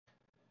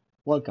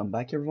Welcome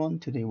back everyone.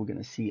 Today we're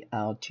going to see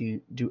how to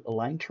do a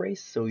line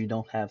trace so you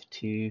don't have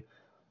to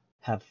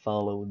have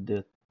followed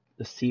the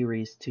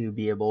series to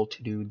be able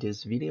to do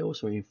this video.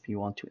 So if you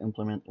want to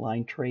implement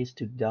line trace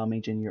to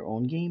damage in your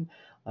own game,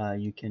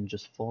 you can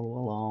just follow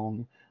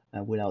along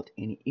without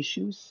any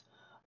issues.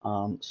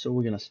 So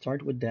we're going to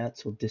start with that.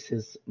 So this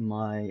is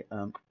my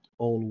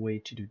old way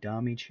to do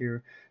damage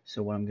here.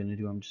 So what I'm going to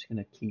do, I'm just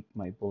going to keep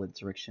my bullet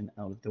direction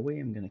out of the way.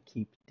 I'm going to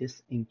keep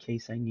this in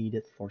case I need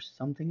it for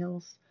something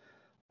else.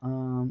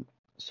 Um,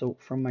 so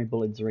from my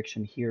bullet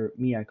direction here,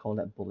 I call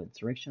that bullet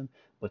direction,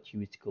 but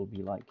you it could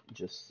be like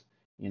just,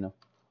 you know,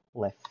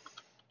 left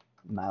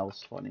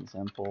mouse for an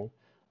example.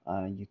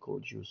 You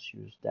could just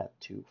use that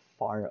to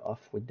fire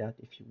off with that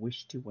if you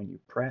wish to. When you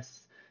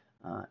press,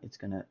 it's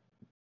gonna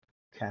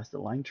cast a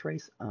line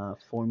trace.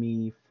 For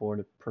me, for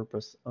the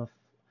purpose of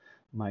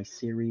my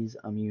series,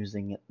 I'm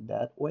using it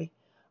that way.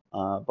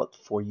 But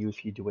for you,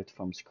 if you do it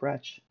from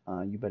scratch,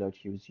 you better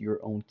use your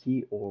own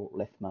key or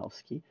left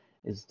mouse key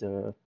is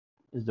the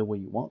way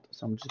you want.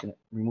 So I'm just gonna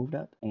remove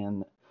that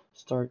and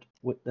start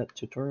with that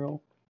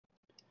tutorial.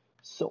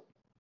 So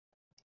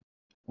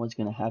what's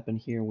gonna happen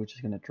here, we're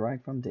just gonna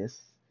drag from this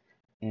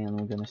and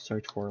we're gonna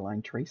search for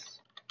line trace.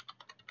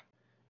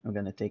 I'm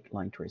gonna take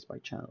line trace by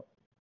channel.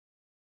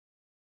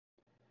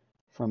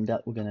 From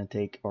that, we're gonna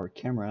take our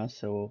camera.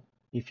 So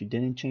if you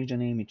didn't change the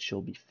name, it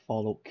should be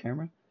follow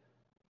camera.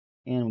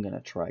 And we're gonna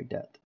drag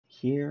that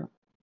here.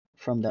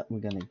 From that,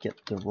 we're gonna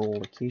get the roll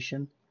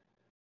location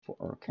for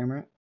our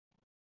camera,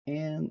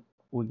 and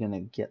we're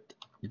gonna get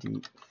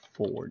the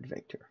forward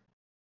vector.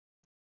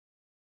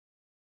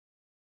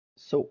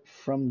 So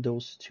from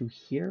those two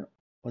here,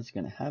 what's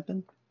gonna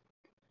happen?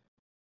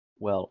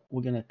 Well,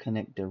 we're gonna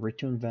connect the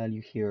return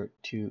value here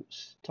to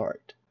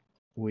start.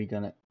 We're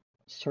gonna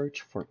search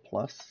for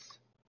plus,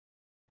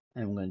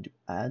 and we're gonna do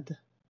add,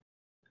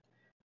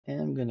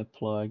 and I'm gonna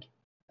plug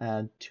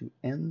add to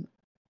n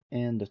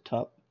and the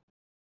top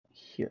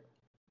here.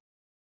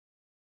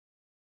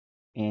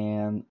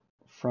 And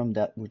from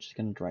that, we're just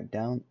gonna drag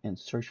down and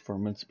search for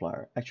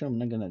multiplier. Actually, I'm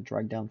not gonna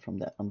drag down from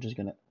that. I'm just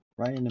gonna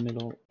right in the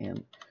middle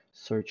and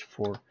search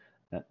for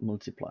that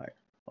multiplier.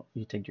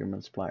 You take your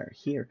multiplier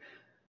here.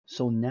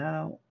 So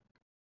now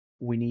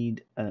we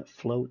need a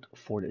float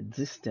for the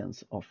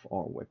distance of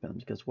our weapon,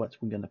 because what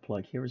we're gonna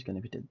plug here is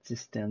gonna be the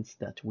distance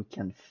that we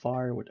can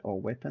fire with our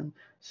weapon.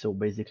 So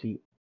basically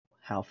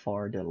how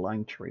far the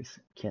line trace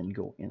can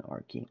go in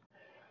our game.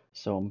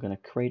 So I'm gonna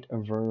create a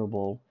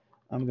variable.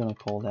 I'm gonna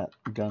call that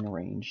gun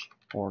range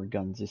or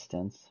gun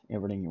distance,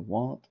 everything you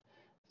want.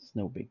 It's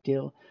no big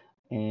deal.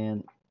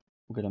 And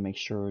we're gonna make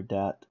sure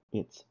that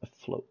it's a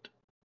float.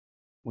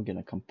 We're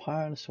gonna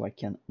compile so I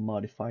can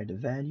modify the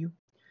value.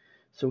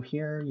 So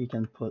here you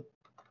can put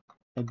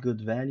a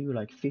good value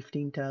like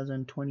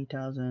 15,000,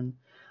 20,000.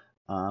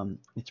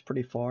 It's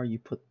pretty far. You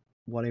put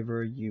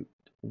whatever you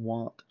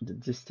want the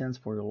distance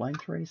for your line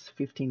trace.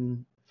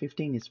 15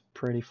 is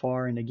pretty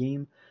far in the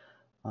game.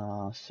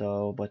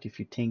 But if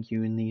you think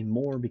you need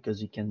more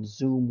because you can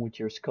zoom with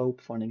your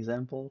scope, for an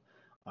example,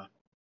 uh,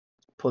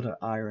 put a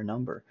higher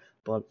number.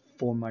 But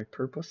for my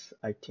purpose,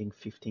 I think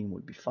 15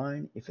 would be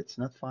fine. If it's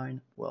not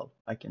fine, well,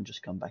 I can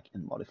just come back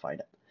and modify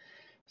that.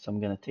 So I'm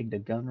gonna take the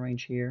gun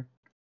range here,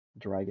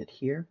 drag it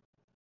here,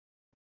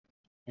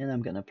 and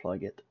I'm gonna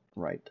plug it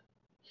right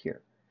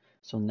here.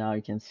 So now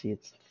you can see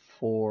it's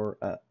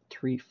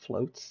three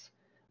floats,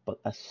 but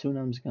as soon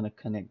as I'm gonna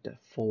connect the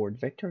forward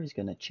vector, it's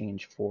gonna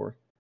change for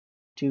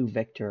two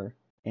vector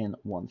and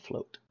one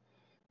float.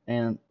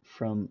 And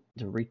from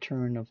the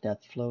return of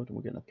that float,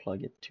 we're gonna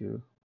plug it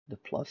to the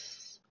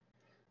plus.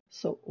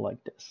 So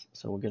like this.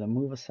 So we're gonna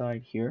move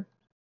aside here.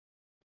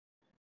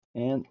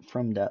 And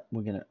from that,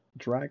 we're gonna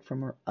drag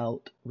from our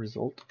out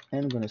result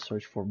and I'm gonna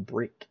search for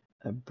break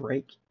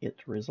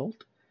it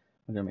result.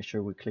 We're gonna make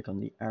sure we click on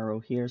the arrow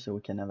here so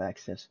we can have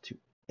access to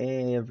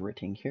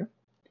everything here.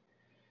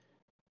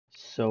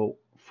 So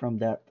from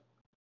that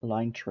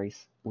line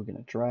trace, we're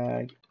gonna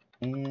drag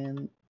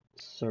and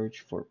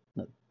search for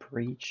not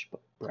breach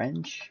but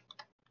branch,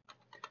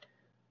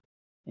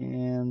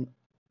 and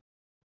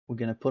we're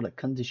gonna put a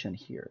condition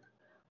here.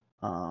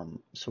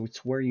 So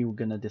it's where you're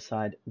gonna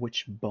decide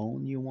which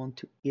bone you want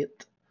to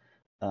hit.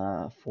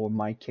 For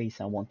my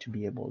case, I want to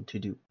be able to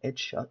do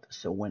headshot.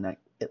 So when I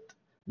hit,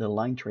 the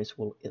line trace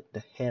will hit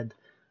the head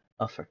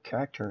of a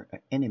character, an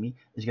enemy,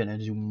 is gonna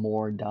do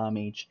more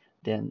damage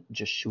than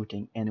just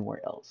shooting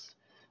anywhere else.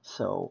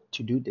 So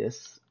to do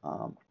this,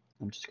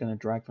 I'm just gonna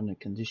drag from the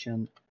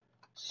condition,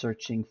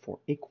 searching for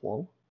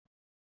equal,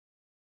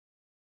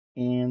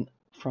 and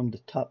from the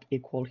top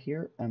equal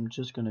here, I'm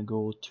just gonna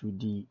go to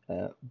the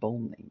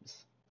bone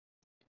names,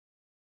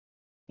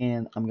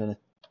 and I'm gonna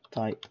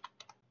type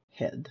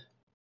head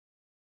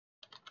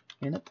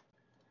in it,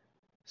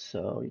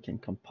 so you can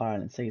compile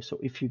and save. So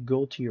if you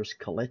go to your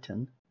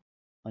skeleton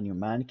on your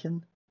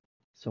mannequin,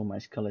 so my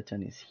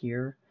skeleton is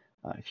here.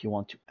 If you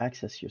want to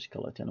access your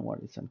skeleton,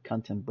 what it's in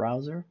content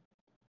browser,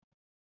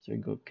 so you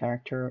go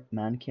character,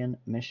 mannequin,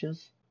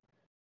 meshes,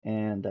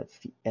 and that's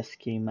the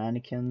SK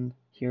mannequin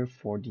here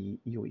for the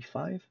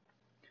UE5.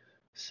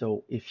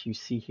 So if you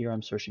see here,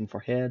 I'm searching for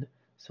head,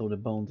 so the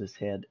bones is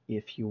head.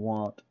 If you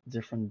want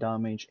different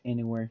damage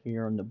anywhere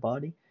here on the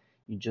body,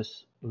 you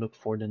just look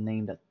for the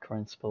name that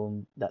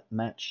corresponds, that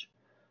match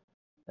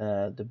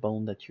the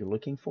bone that you're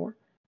looking for,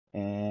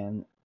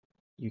 and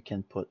you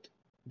can put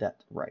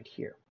that right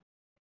here.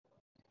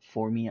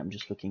 For me, I'm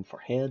just looking for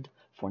head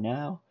for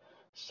now,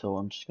 so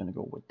I'm just gonna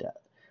go with that.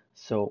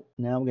 So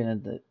now I'm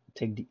gonna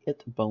take the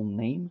it bone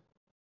name,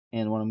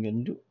 and what I'm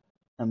gonna do,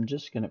 I'm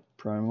just gonna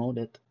promote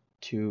it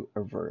to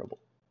a variable.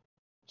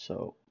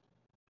 So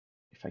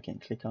if I can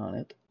click on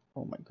it,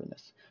 oh my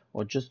goodness,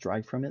 or just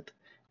drag from it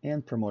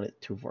and promote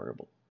it to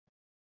variable.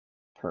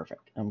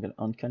 Perfect. I'm gonna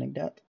unconnect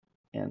that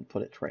and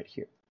put it right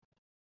here.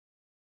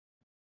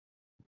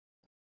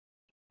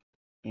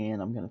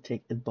 And I'm gonna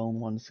take it bone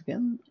once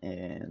again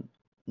and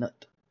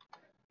not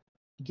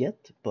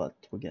get, but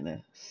we're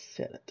gonna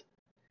set it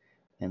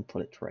and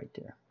put it right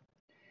there.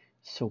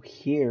 So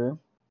here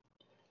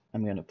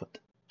I'm gonna put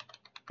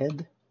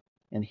head,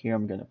 and here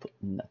I'm gonna put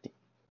nothing.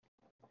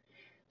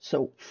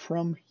 So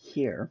from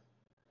here,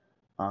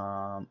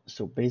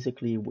 so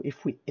basically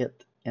if we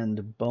hit and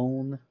the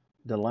bone,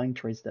 the line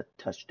trace that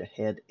touch the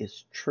head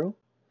is true,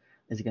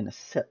 it's gonna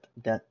set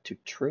that to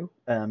true.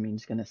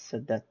 It's gonna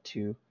set that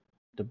to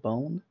the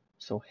bone,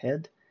 so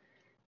head,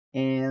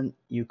 and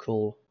you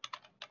could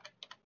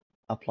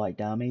apply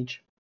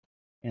damage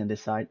and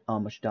decide how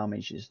much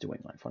damage is doing.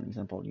 Like for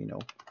example,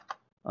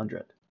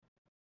 100.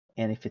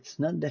 And if it's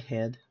not the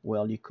head,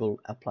 well, you could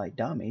apply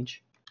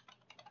damage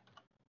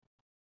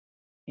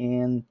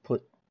and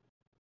put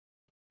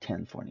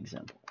 10 for an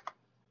example,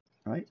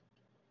 right?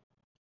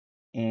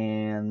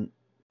 And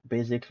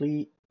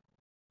basically,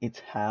 it's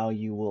how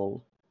you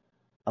will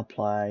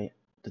apply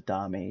the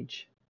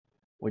damage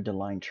with the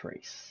line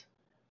trace,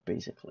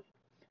 basically.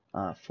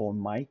 For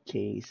my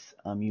case,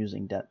 I'm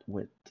using that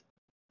with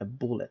a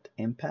bullet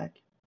impact,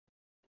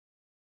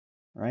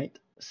 right?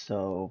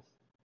 So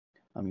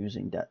I'm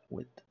using that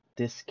with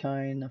this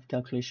kind of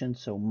calculation.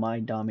 So my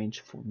damage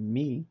for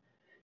me,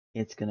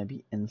 it's gonna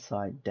be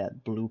inside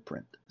that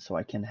blueprint. So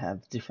I can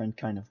have different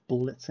kind of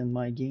bullets in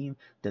my game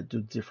that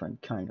do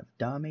different kind of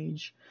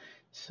damage.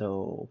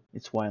 So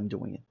it's why I'm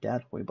doing it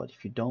that way. But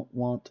if you don't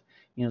want,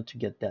 to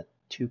get that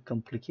too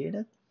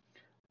complicated,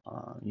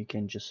 you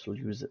can just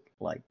use it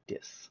like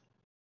this.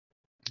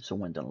 So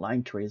when the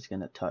line trace is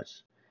gonna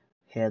touch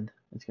head,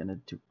 it's gonna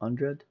do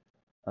 100.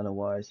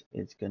 Otherwise,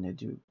 it's gonna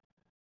do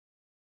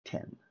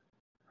 10,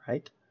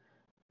 right?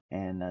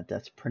 And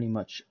that's pretty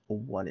much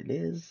what it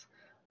is.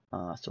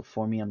 So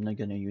for me, I'm not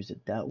going to use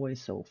it that way.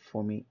 So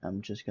for me,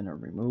 I'm just going to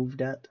remove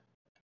that.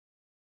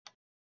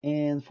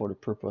 And for the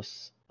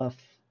purpose of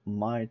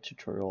my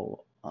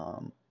tutorial,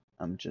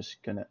 I'm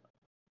just going to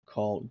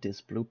call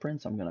this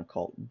blueprints. I'm going to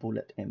call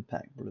bullet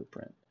impact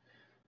blueprint.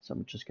 So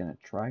I'm just going to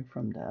drag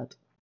from that.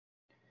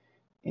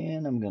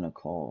 And I'm going to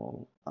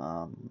call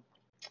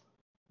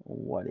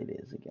what it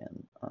is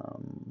again.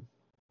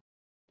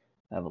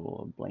 I have a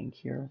little blank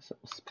here. So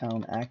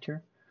spawn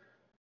actor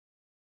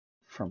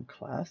from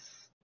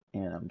class.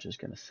 And I'm just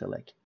going to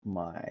select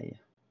my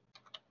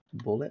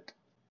bullet,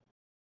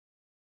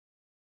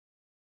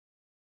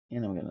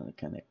 and I'm going to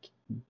connect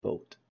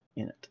both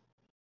in it.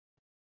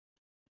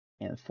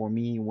 And for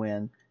me,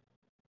 when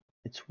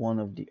it's one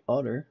of the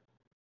other,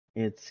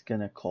 it's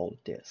going to call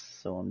this.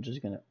 So I'm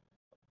just going to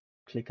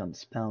click on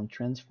spawn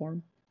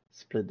transform,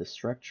 split the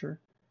structure,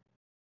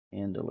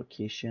 and the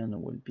location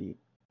would be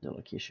the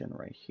location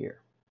right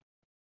here.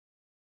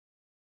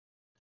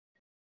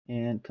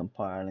 And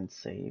compile and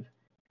save.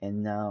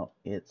 And now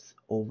it's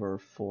over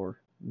for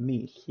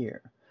me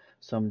here.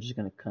 So I'm just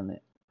going to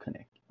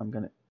connect. I'm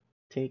going to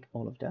take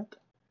all of that,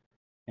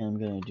 and I'm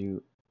going to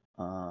do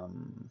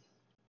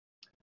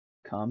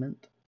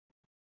comment,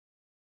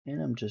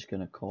 and I'm just going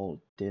to call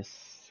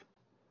this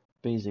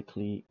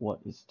basically what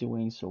it's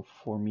doing. So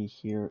for me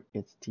here,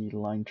 it's the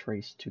line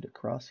trace to the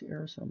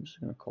crosshair. So I'm just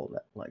going to call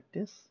that like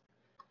this.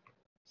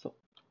 So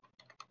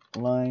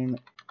line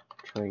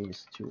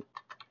trace to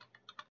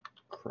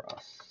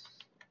cross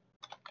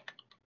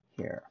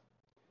here.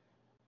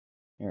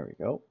 There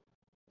we go.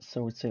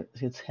 So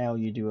it's how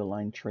you do a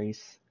line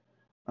trace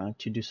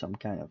to do some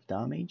kind of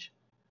damage.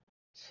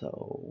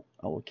 So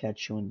I will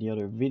catch you in the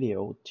other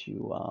video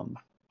to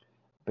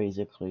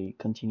basically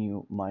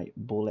continue my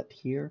bullet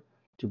here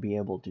to be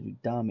able to do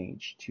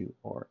damage to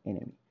our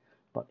enemy.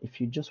 But if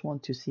you just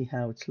want to see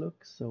how it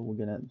looks, so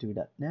we're gonna do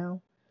that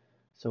now.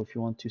 So if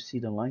you want to see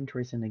the line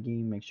trace in the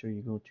game, make sure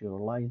you go to your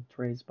line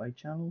trace by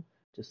channel,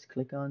 just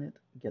click on it,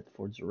 get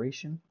for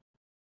duration,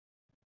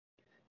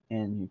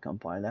 and you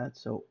compile that.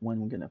 So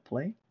when we're gonna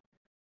play,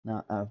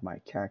 now I have my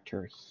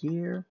character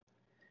here,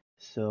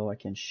 so I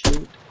can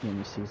shoot, and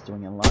you see it's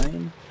doing a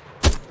line.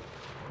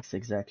 It's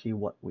exactly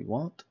what we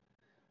want.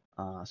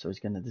 So it's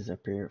going to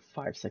disappear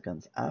 5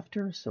 seconds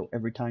after. So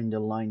every time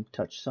the line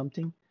touches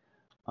something,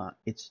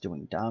 it's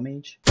doing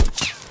damage.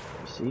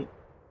 You see,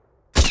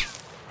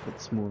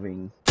 it's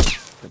moving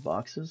the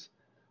boxes.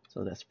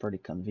 So that's pretty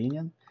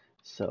convenient.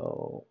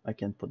 So I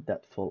can put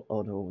that full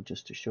auto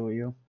just to show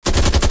you.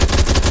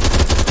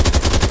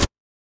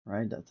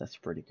 right? That's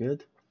pretty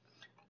good.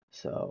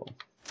 So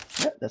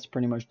yeah, that's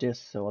pretty much this.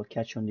 So I'll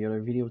catch you on the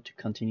other video to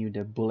continue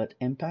the bullet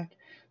impact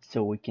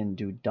so we can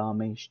do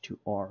damage to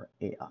our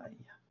AI.